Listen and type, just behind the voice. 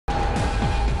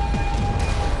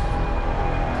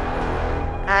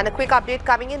And a quick update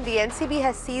coming in. The NCB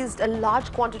has seized a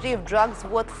large quantity of drugs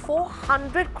worth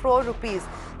 400 crore rupees.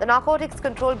 The Narcotics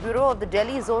Control Bureau of the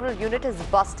Delhi Zonal Unit has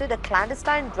busted a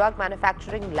clandestine drug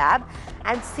manufacturing lab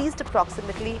and seized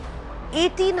approximately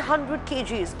 1,800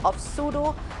 kgs of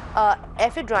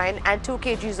pseudo-ephedrine and 2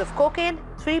 kgs of cocaine.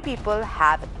 3 people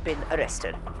have been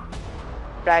arrested.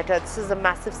 Right, this is a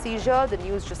massive seizure. The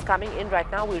news just coming in right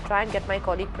now. We'll try and get my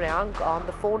colleague Priyank on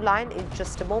the phone line in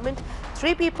just a moment.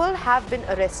 3 people have been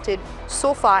arrested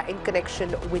so far in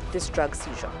connection with this drug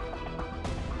seizure.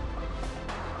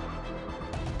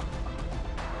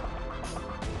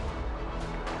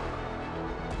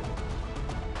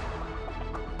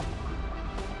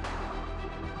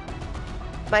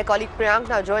 My colleague Priyank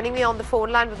now joining me on the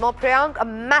phone line with more. Priyank, a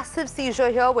massive seizure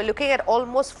here. We're looking at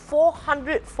almost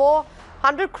 400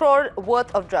 crore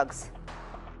worth of drugs.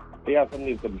 Yeah,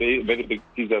 certainly it's a very big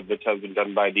seizure which has been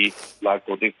done by the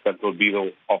Narcotics Control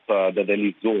Bureau of the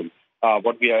Delhi zone.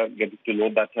 What we are getting to know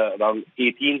that around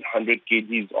 1,800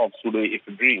 kgs of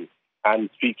pseudoephedrine and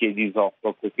 3 kgs of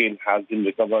cocaine has been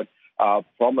recovered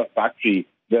from a factory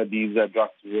where these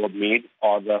drugs were made,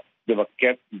 or they were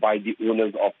kept by the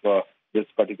owners of this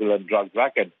particular drug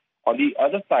racket. On the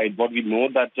other side, what we know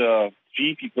that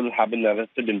 3 people have been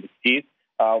arrested in this case.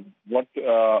 What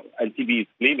NCB is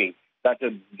claiming that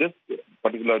this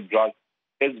particular drug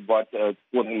is worth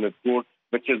 400 crore,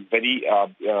 which is very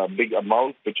big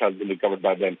amount which has been recovered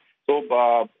by them. So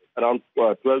around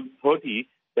 12:30,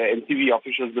 the NCB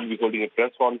officials will be holding a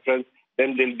press conference.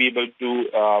 Then they'll be able to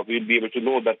we'll be able to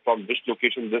know that from which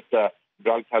location this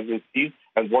drug has been seized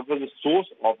and what was the source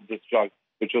of this drug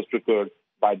which was procured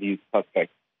by these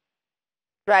suspects.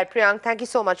 Right, Priyank, thank you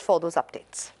so much for those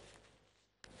updates.